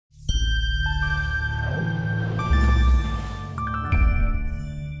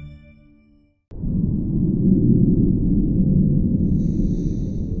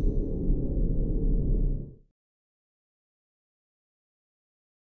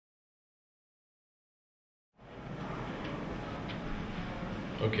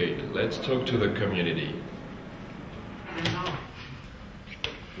Okay, let's talk to the community.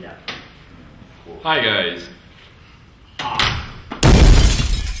 Yeah. Cool. Hi guys.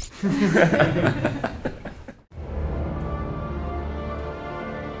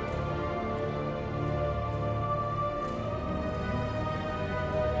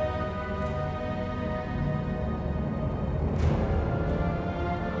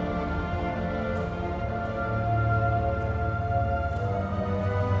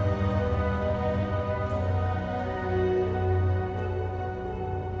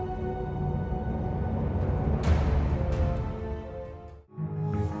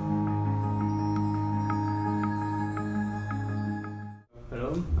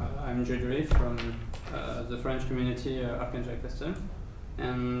 I'm Gregory from the French community Archangel Cluster,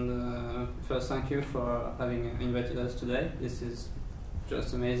 and first thank you for having invited us today. This is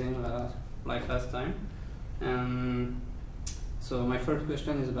just amazing, like last time. So my first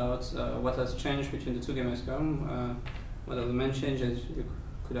question is about what has changed between the two Gamescom. What are the main changes you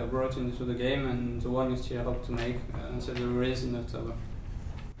could have brought into the game, and the one you still hope to make until the release in October?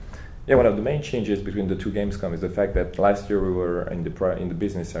 Yeah, one of the main changes between the two Gamescom is the fact that last year we were in the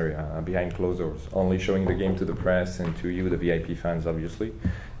business area, behind closed doors, only showing the game to the press and to you, the VIP fans, obviously.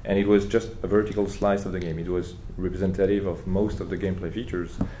 And it was just a vertical slice of the game. It was representative of most of the gameplay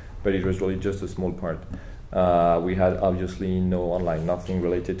features, but it was really just a small part. We had obviously no online, nothing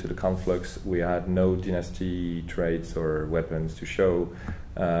related to the conflicts. We had no dynasty traits or weapons to show.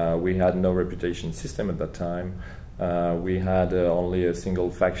 We had no reputation system at that time. We had only a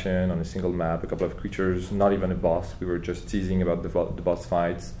single faction on a single map, a couple of creatures, not even a boss. We were just teasing about the boss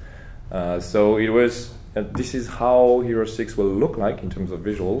fights. So it was, this is how Hero 6 will look like in terms of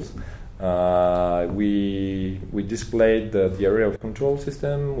visuals. We displayed the area of control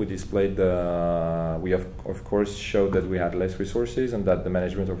system. We displayed we of course showed that we had less resources and that the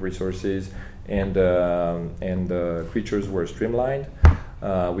management of resources and creatures were streamlined.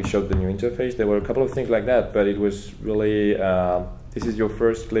 We showed the new interface. There were a couple of things like that, but it was really, this is your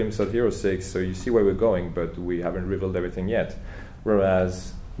first glimpse of Hero 6, so you see where we're going, but we haven't revealed everything yet.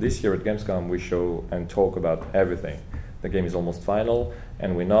 Whereas this year at Gamescom, we show and talk about everything. The game is almost final,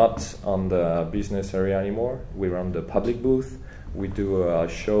 and we're not on the business area anymore. We're on the public booth. We do a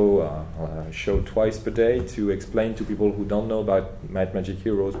show twice per day to explain to people who don't know about Might&Magic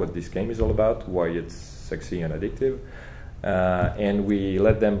Heroes what this game is all about, why it's sexy and addictive. And we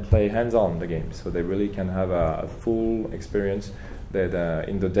let them play hands-on the game, so they really can have a full experience. That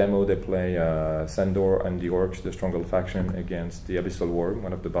in the demo they play Sandor and the Orcs, the Stronghold faction, against the Abyssal Worm,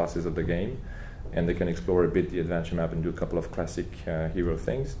 one of the bosses of the game, and they can explore a bit the adventure map and do a couple of classic hero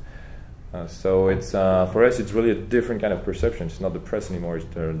things. So it's for us, it's really a different kind of perception. It's not the press anymore; it's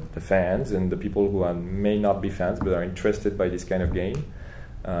the fans and the people who may not be fans but are interested by this kind of game.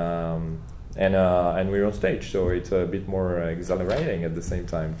 And we're on stage, so it's a bit more exhilarating at the same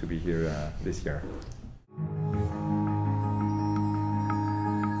time to be here this year.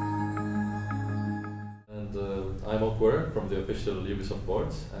 And I'm Okware from the official Ubisoft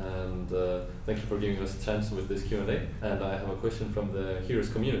boards, and thank you for giving us a chance with this Q&A. And I have a question from the Heroes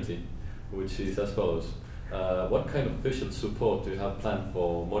community, which is as follows. What kind of official support do you have planned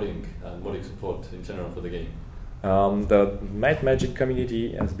for modding and modding support in general for the game? The Might&Magic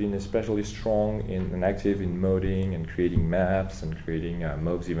community has been especially strong and active in modding and creating maps and creating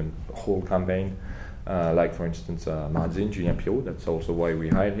mobs, even a whole campaign. Like for instance Marzin, Julien Pirot, that's also why we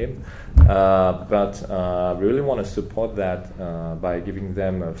hired him. But we really want to support that by giving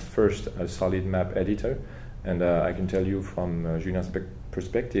them first a solid map editor. And I can tell you from Julien's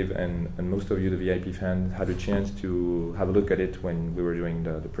perspective, and most of you, the VIP fans, had a chance to have a look at it when we were doing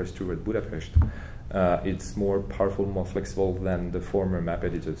the press tour at Budapest. It's more powerful, more flexible than the former map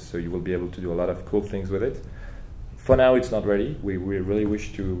editors, so you will be able to do a lot of cool things with it. For now, it's not ready. We really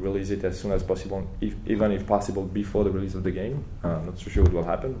wish to release it as soon as possible, even if possible before the release of the game. Not so sure it will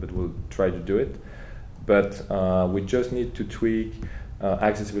happen, but we'll try to do it. But we just need to tweak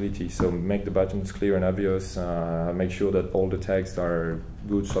accessibility, so make the buttons clear and obvious, make sure that all the text are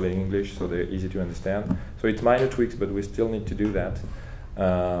good, solid English, so they're easy to understand. So it's minor tweaks, but we still need to do that.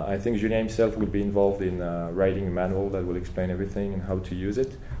 I think Julien himself will be involved in writing a manual that will explain everything and how to use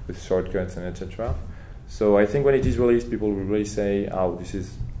it with shortcuts and etc. So I think when it is released, people will really say, "Oh, this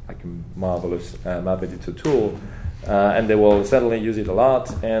is like a marvelous map editor tool," and they will certainly use it a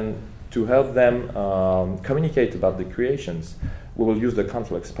lot. And to help them communicate about the creations, we will use the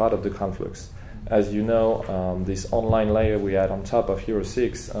conflicts, part of the conflicts. As you know, this online layer we had on top of Hero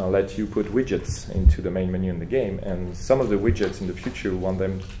 6 lets you put widgets into the main menu in the game, and some of the widgets in the future we want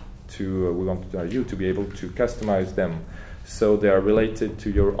you to be able to customize them So they are related to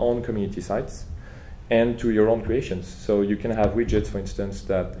your own community sites and to your own creations. So you can have widgets, for instance,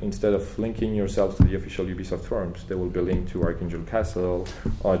 that instead of linking yourself to the official Ubisoft forums, they will be linked to Archangel Castle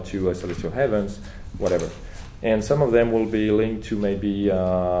or to Celestial Heavens, whatever. And some of them will be linked to maybe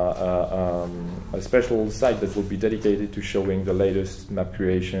a special site that will be dedicated to showing the latest map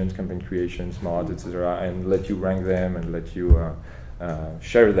creations, campaign creations, mods, etc., and let you rank them and let you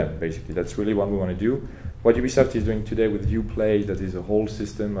share them, basically. That's really what we want to do. What Ubisoft is doing today with Uplay, that is a whole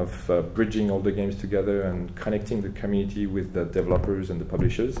system of bridging all the games together and connecting the community with the developers and the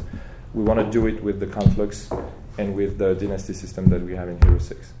publishers. We want to do it with the Conflux and with the Dynasty system that we have in Hero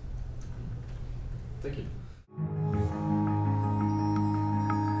 6. Thank you.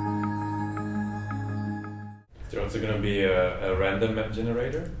 Is there also going to be a random map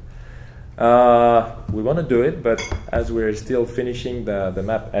generator? We want to do it, but as we're still finishing the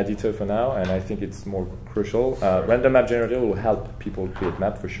map editor for now, and I think it's more crucial, random map generator will help people create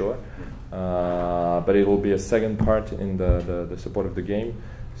map for sure, but it will be a second part in the support of the game,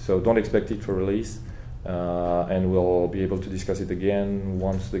 so don't expect it for release, and we'll be able to discuss it again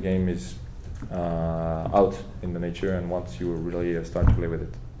once the game is out in the nature and once you really start to play with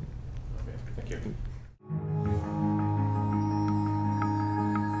it. Okay, thank you.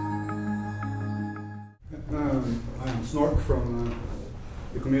 I'm Snork from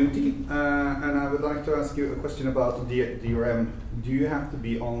the community, and I would like to ask you a question about the DRM. Do you have to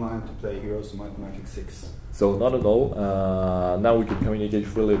be online to play Heroes of Might&Magic 6? So not at all. Now we can communicate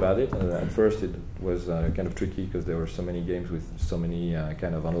freely about it. At first it was kind of tricky because there were so many games with so many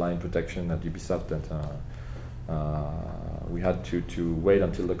kind of online protection at Ubisoft that we had to wait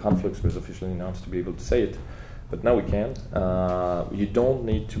until the Conflux was officially announced to be able to say it. But now we can. You don't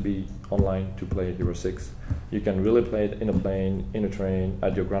need to be online to play Hero 6. You can really play it in a plane, in a train,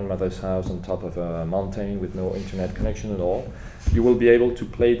 at your grandmother's house on top of a mountain with no internet connection at all. You will be able to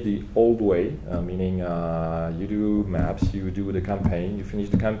play it the old way, meaning you do maps, you do the campaign, you finish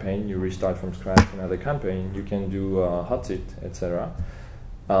the campaign, you restart from scratch another campaign, you can do hot seat, etc.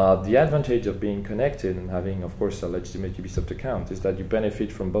 The advantage of being connected and having, of course, a legitimate Ubisoft account is that you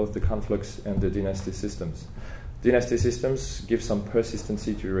benefit from both the Conflux and the Dynasty systems. Dynasty systems give some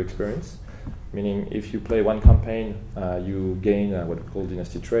persistency to your experience, meaning if you play one campaign, you gain what we call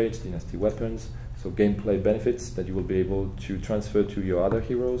Dynasty traits, Dynasty weapons, so gameplay benefits that you will be able to transfer to your other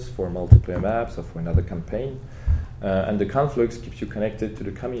heroes for multiplayer maps or for another campaign. And the Conflux keeps you connected to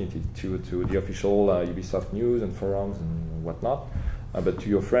the community, to the official Ubisoft news and forums and whatnot, but to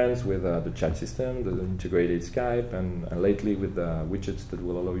your friends with the chat system, the integrated Skype, and lately with the widgets that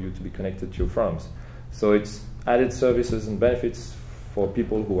will allow you to be connected to your forums. So it's added services and benefits for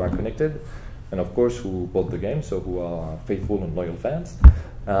people who are connected, and of course who bought the game, so who are faithful and loyal fans.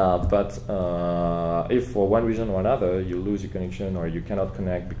 But if for one reason or another you lose your connection or you cannot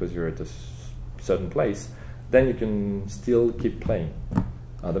connect because you're at a certain place, then you can still keep playing.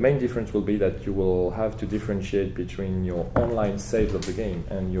 The main difference will be that you will have to differentiate between your online saves of the game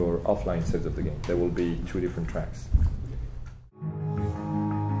and your offline saves of the game. There will be two different tracks.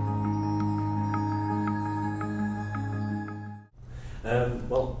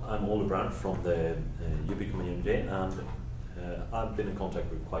 Well, I'm Ole Brandt from the Ubi community, and I've been in contact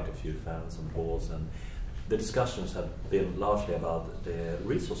with quite a few fans and boards, and the discussions have been largely about the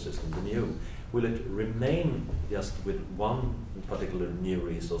resource system, the new. Will it remain just with one particular new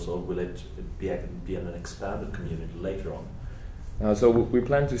resource, or will it be an expanded community later on? So we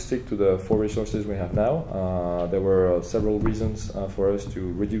plan to stick to the 4 resources we have now. There were several reasons for us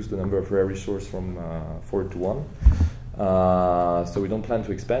to reduce the number of rare resources from 4 to 1. So we don't plan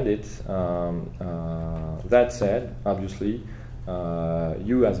to expand it. That said, obviously,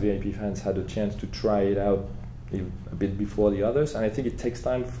 you as VIP fans had a chance to try it out a bit before the others, and I think it takes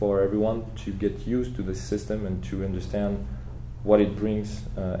time for everyone to get used to the system and to understand what it brings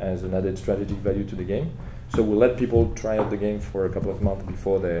as an added strategic value to the game. So we'll let people try out the game for a couple of months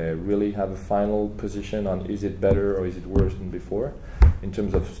before they really have a final position on is it better or is it worse than before in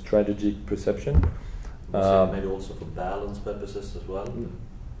terms of strategic perception. Maybe also for balance purposes as well?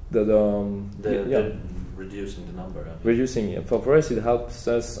 Reducing the number. Reducing it. For us, it helps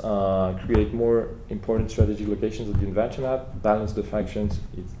us create more important strategic locations of the adventure map, balance the factions,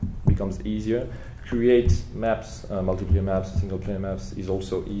 it becomes easier. Create maps, multiplayer maps, single player maps is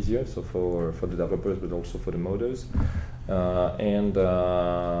also easier, so for the developers but also for the moders.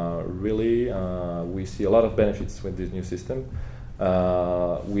 Really, we see a lot of benefits with this new system.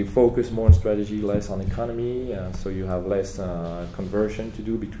 We focus more on strategy, less on economy, so you have less conversion to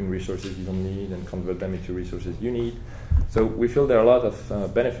do between resources you don't need and convert them into resources you need. So we feel there are a lot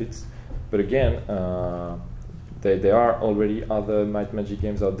of benefits, but again, there are already other Might&Magic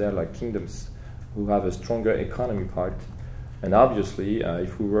games out there like Kingdoms, who have a stronger economy part. And obviously,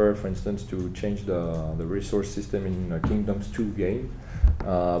 if we were, for instance, to change the resource system in Kingdoms 2 game,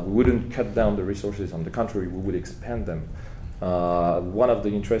 we wouldn't cut down the resources. On the contrary, we would expand them. One of the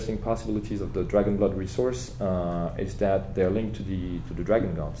interesting possibilities of the Dragon Blood resource is that they're linked to the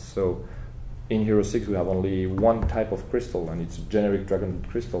Dragon Gods. So in Hero 6 we have only one type of crystal, and it's a generic Dragon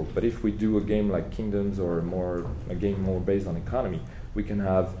Blood crystal. But if we do a game like Kingdoms, or a game more based on economy, we can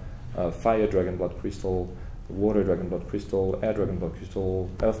have Fire Dragon Blood crystal, Water Dragon Blood crystal, Air Dragon Blood crystal,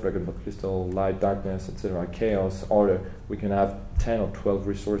 Earth Dragon Blood crystal, Light, Darkness, etc., Chaos, Order. We can have 10 or 12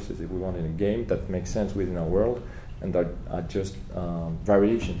 resources if we want in a game that makes sense within our world, and that are just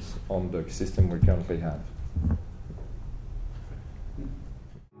variations on the system we currently have.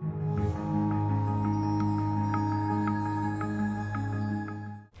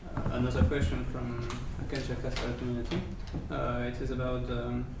 Another question from a Castle community. It is about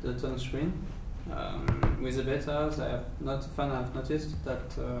the tone screen. With the betas, I've noticed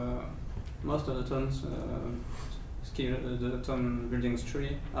that most of the tones, the tone buildings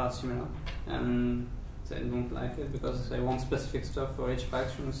tree are similar, and they don't like it because they want specific stuff for each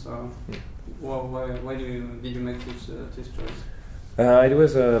faction. So, why did you make this choice? It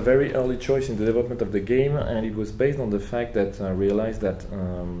was a very early choice in the development of the game, and it was based on the fact that I realized that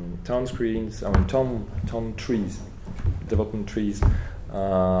town screens, town trees, development trees,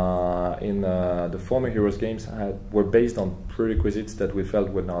 in the former Heroes games were based on prerequisites that we felt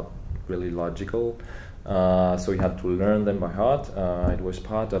were not really logical. So we had to learn them by heart. It was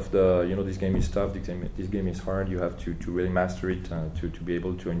part of the, this game is tough, this game is hard, you have to really master it to be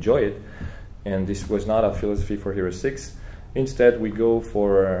able to enjoy it. And this was not a philosophy for Hero 6. Instead, we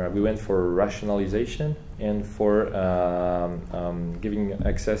went for rationalization and for giving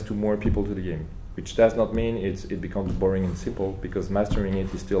access to more people to the game, which does not mean it becomes boring and simple, because mastering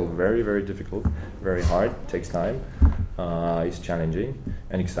it is still very, very difficult, very hard, takes time, it's challenging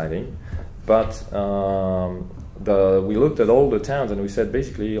and exciting. But we looked at all the towns and we said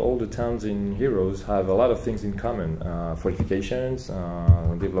basically all the towns in Heroes have a lot of things in common. Fortifications,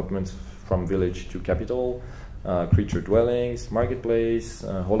 developments from village to capital, creature dwellings, marketplace,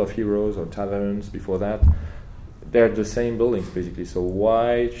 Hall of Heroes or taverns before that. They're the same buildings basically, so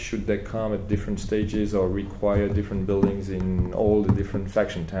why should they come at different stages or require different buildings in all the different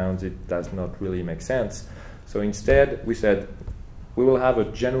faction towns? It does not really make sense. So instead we said we will have a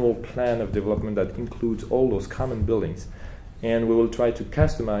general plan of development that includes all those common buildings, and we will try to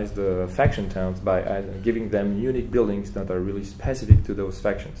customize the faction towns by giving them unique buildings that are really specific to those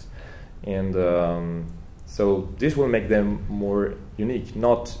factions. And so this will make them more unique,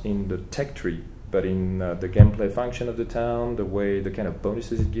 not in the tech tree, but in the gameplay function of the town, the kind of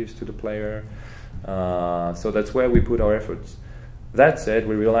bonuses it gives to the player. So that's where we put our efforts. That said,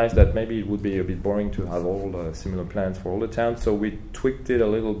 we realized that maybe it would be a bit boring to have all similar plans for all the towns, so we tweaked it a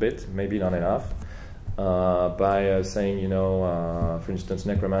little bit, maybe not enough, by saying, for instance,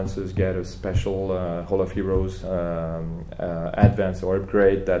 necromancers get a special Hall of Heroes advance or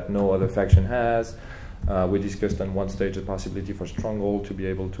upgrade that no other faction has. We discussed on one stage the possibility for Stronghold to be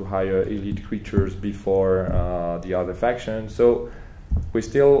able to hire elite creatures before the other faction. So we're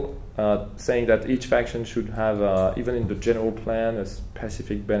still saying that each faction should have, even in the general plan, a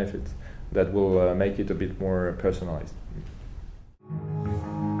specific benefit that will make it a bit more personalized.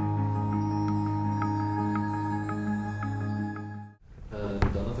 And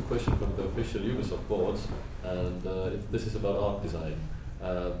another question from the official Ubisoft boards, and this is about art design.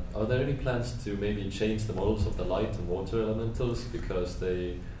 Are there any plans to maybe change the models of the light and water elementals, because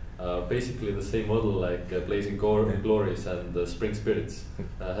they are basically the same model like Blazing Glories and Spring Spirits?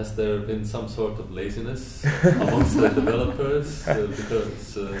 Has there been some sort of laziness amongst the developers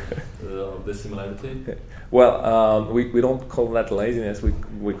because of this similarity? Well, we don't call that laziness,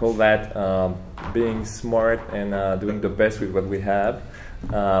 we call that being smart and doing the best with what we have,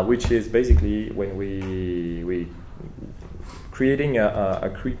 which is basically when we creating a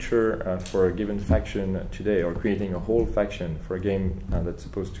creature for a given faction today, or creating a whole faction for a game that's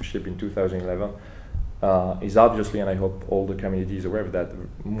supposed to ship in 2011, is obviously, and I hope all the community is aware of that,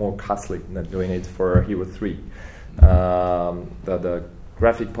 more costly than doing it for Hero 3. The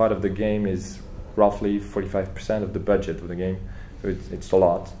graphic part of the game is roughly 45% of the budget of the game, so it's a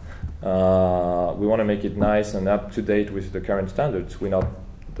lot. We want to make it nice and up to date with the current standards. We're not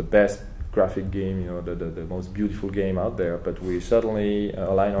the best graphic game, the most beautiful game out there, but we certainly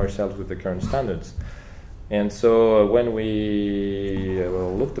align ourselves with the current standards. And so when we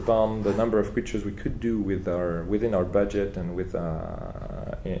looked upon the number of creatures we could do with within our budget and with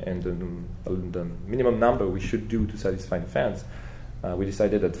and the minimum number we should do to satisfy the fans, we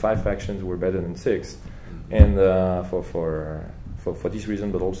decided that 5 factions were better than 6, and for this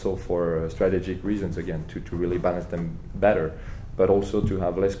reason, but also for strategic reasons, again, to really balance them better, but also to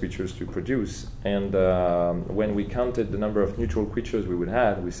have less creatures to produce. And when we counted the number of neutral creatures we would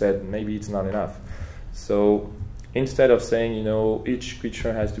have, we said maybe it's not enough. So instead of saying, each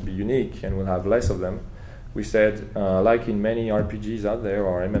creature has to be unique and we'll have less of them, we said, like in many RPGs out there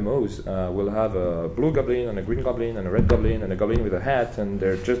or MMOs, we'll have a blue goblin and a green goblin and a red goblin and a goblin with a hat, and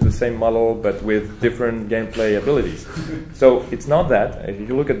they're just the same model but with different gameplay abilities. So it's not that. If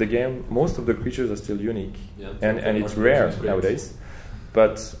you look at the game, most of the creatures are still unique, and it's rare nowadays.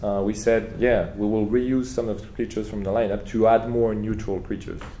 But we said, we will reuse some of the creatures from the lineup to add more neutral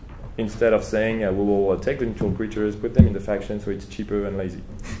creatures. Instead of saying we will take the neutral creatures, put them in the faction so it's cheaper and lazy.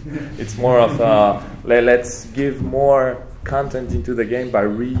 It's more of let's give more content into the game by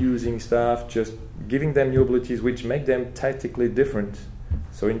reusing stuff, just giving them new abilities which make them tactically different.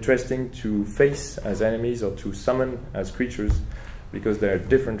 So interesting to face as enemies or to summon as creatures because they're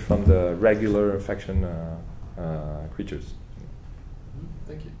different from the regular faction creatures.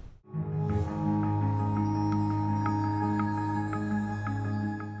 Thank you.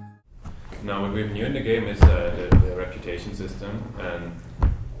 Now, what we have new in the game is the reputation system, and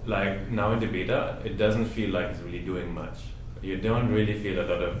like now in the beta, it doesn't feel like it's really doing much. You don't really feel a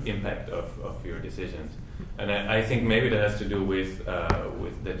lot of impact of your decisions, and I think maybe that has to do with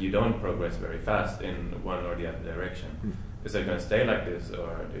that you don't progress very fast in one or the other direction. Is it going to stay like this,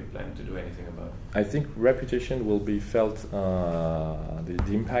 or do you plan to do anything about it? I think reputation will be felt,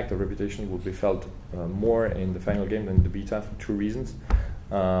 the impact of reputation will be felt more in the final game than in the beta for 2 reasons.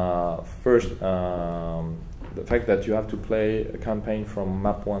 First, the fact that you have to play a campaign from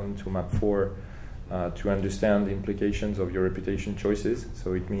map 1 to map 4 to understand the implications of your reputation choices.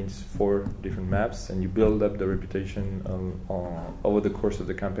 So it means 4 different maps, and you build up the reputation over the course of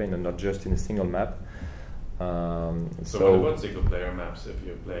the campaign and not just in a single map. So what about single player maps if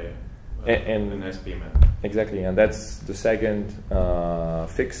you play an SP map? Exactly, and that's the second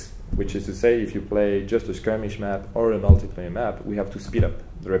fix, which is to say if you play just a skirmish map or a multiplayer map, we have to speed up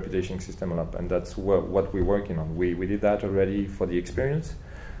the reputation system up, and that's what we're working on. We did that already for the experience.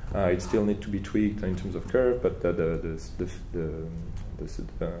 It still needs to be tweaked in terms of curve, but the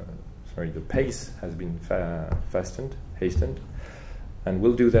pace has been hastened, and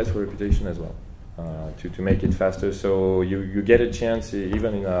we'll do that for reputation as well, to make it faster. So you get a chance,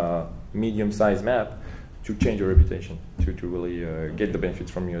 even in a medium-sized map, to change your reputation, to really get the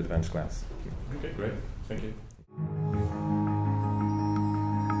benefits from your advanced class. Okay, great. Thank you.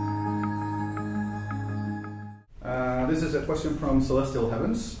 This is a question from Celestial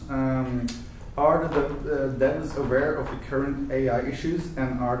Heavens. Are the devs aware of the current AI issues,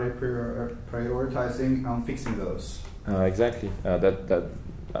 and are they prioritizing on fixing those? Exactly. That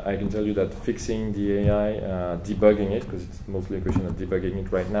I can tell you that fixing the AI, debugging it, because it's mostly a question of debugging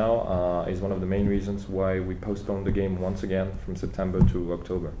it right now, is one of the main reasons why we postponed the game once again from September to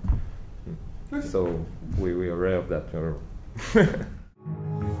October. Okay. So we are aware of that.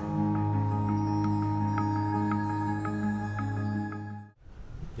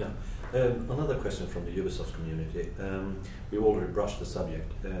 Another question from the Ubisoft community. We already brushed the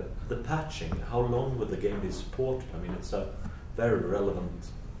subject. The patching, how long will the game be supported? I mean, it's a very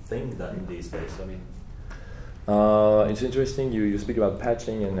relevant thing that these days. I mean, it's interesting you speak about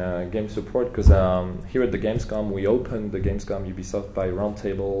patching and game support, because here at the Gamescom we opened the Gamescom Ubisoft by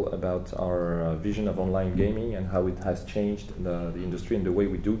roundtable about our vision of online gaming and how it has changed the industry and the way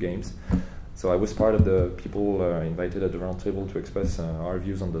we do games. So I was part of the people invited at the roundtable to express our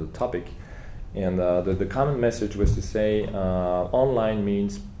views on the topic, and the common message was to say online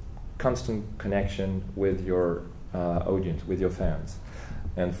means constant connection with your audience, with your fans.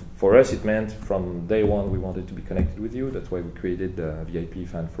 And for us, it meant from day one we wanted to be connected with you. That's why we created the VIP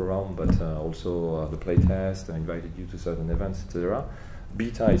fan forum, but also the playtest, invited you to certain events, etc.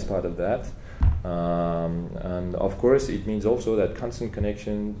 Beta is part of that. And of course, it means also that constant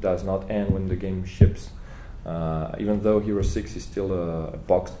connection does not end when the game ships. Even though Hero 6 is still a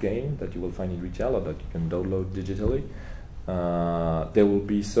boxed game that you will find in retail or that you can download digitally, there will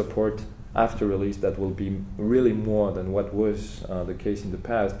be support after release that will be really more than what was the case in the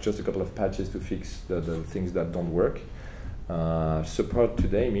past, just a couple of patches to fix the things that don't work. Support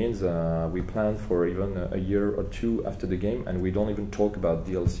today means we plan for even a year or 2 after the game, and we don't even talk about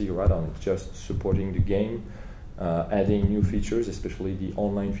DLC right on. It's just supporting the game, adding new features, especially the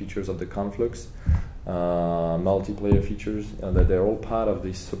online features of the Conflux, multiplayer features, that they're all part of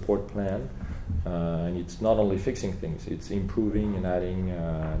this support plan. and it's not only fixing things; it's improving and adding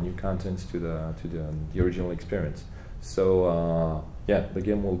new contents to the original experience. So yeah, the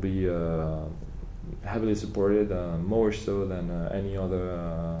game will be heavily supported, more so than any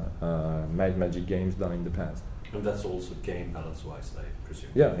other Might&Magic games done in the past. And that's also game balance-wise, I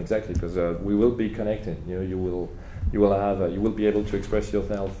presume. Yeah, exactly, because we will be connected. You know, you will be able to express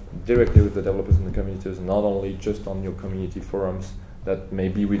yourself directly with the developers and the communities, not only just on your community forums that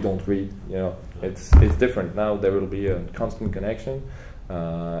maybe we don't read. You know, it's different now. There will be a constant connection,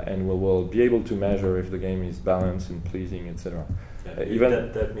 and we will be able to measure if the game is balanced and pleasing, etc. Yeah, even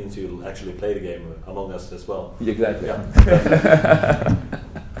that means you'll actually play the game among us as well. Exactly. Yeah.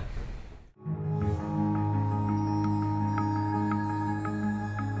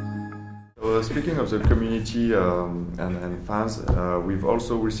 Speaking of the community and fans, we've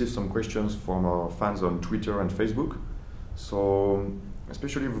also received some questions from our fans on Twitter and Facebook. So,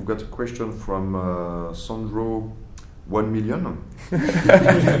 especially we've got a question from Sandro 1 million,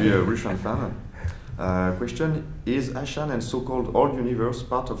 maybe a Russian fan. Question: is Ashen and so-called old universe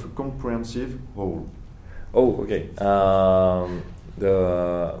part of a comprehensive whole? Oh, okay.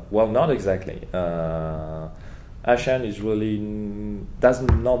 Well, not exactly. Ashen is really does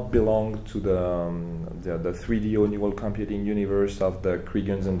not belong to the 3D neural computing universe of the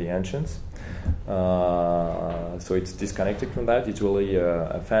Kriegans and the Ancients. So it's disconnected from that. It's really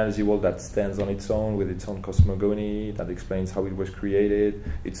a fantasy world that stands on its own with its own cosmogony that explains how it was created,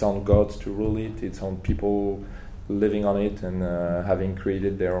 its own gods to rule it, its own people living on it and having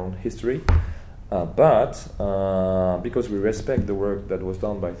created their own history. But because we respect the work that was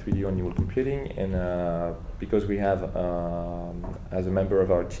done by 3D neural computing, and because we have, as a member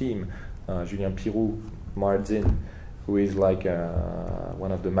of our team, Julien Pirou-Mardzin, who is like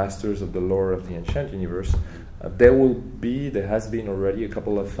one of the masters of the lore of the ancient universe, there has been already a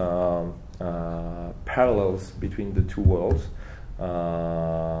couple of parallels between the two worlds.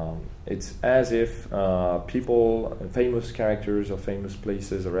 It's as if people, famous characters or famous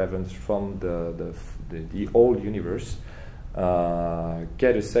places or events from the old universe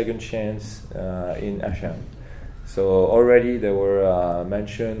get a second chance in Ashen. So already there were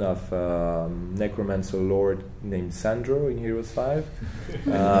mention of necromancer lord named Sandro in Heroes 5,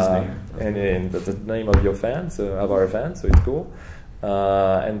 and that's the name of your fans, of our fans, so it's cool.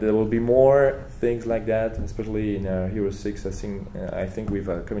 And there will be more things like that, especially in Heroes 6. I think we've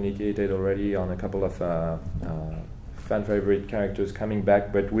communicated already on a couple of fan favorite characters coming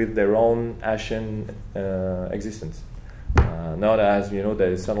back, but with their own Ashen existence. Not as,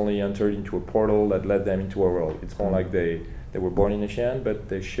 they suddenly entered into a portal that led them into our world. It's more like they were born in Ashen, but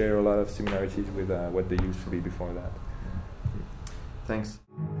they share a lot of similarities with what they used to be before that. Thanks.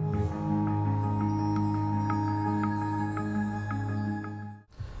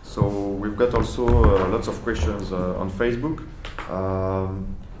 So we've got also lots of questions on Facebook.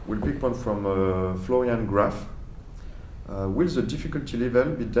 We'll pick one from Florian Graff. Will the difficulty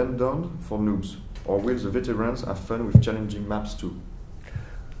level be dumbed down for noobs, or will the veterans have fun with challenging maps too?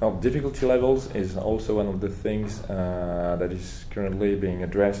 Now, difficulty levels is also one of the things that is currently being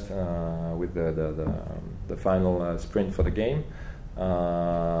addressed with the final sprint for the game.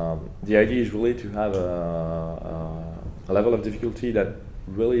 The idea is really to have a level of difficulty that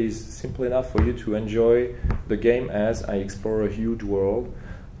really is simple enough for you to enjoy the game as I explore a huge world,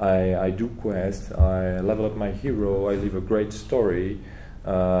 I do quests, I level up my hero, I live a great story,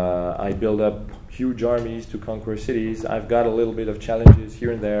 I build up huge armies to conquer cities. I've got a little bit of challenges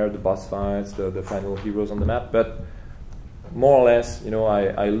here and there, the boss fights, the final heroes on the map, but more or less,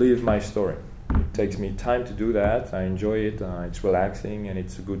 I live my story. It takes me time to do that, I enjoy it, it's relaxing, and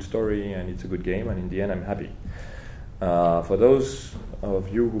it's a good story, and it's a good game, and in the end I'm happy. For those of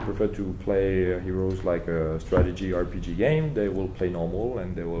you who prefer to play heroes like a strategy RPG game, they will play normal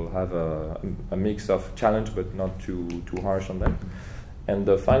and they will have a mix of challenge but not too harsh on them. And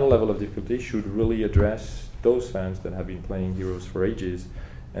the final level of difficulty should really address those fans that have been playing heroes for ages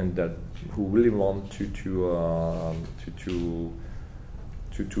and who really want to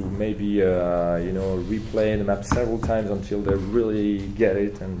maybe replay the map several times until they really get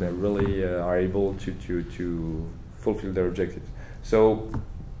it and they really are able to fulfill their objectives. So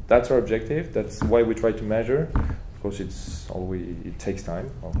that's our objective. That's why we try to measure. Of course, it takes time,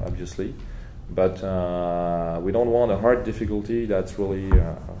 obviously, but we don't want a hard difficulty that's really,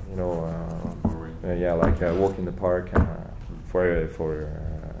 like a walk in the park for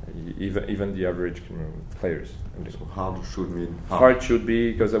even the average players. So hard should mean hard should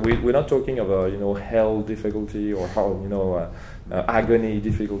be, because we're not talking of a hell difficulty or how agony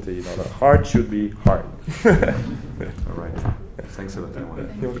difficulty. Hard should be hard. All right. Thanks a lot.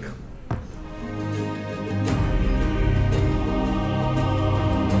 You're welcome.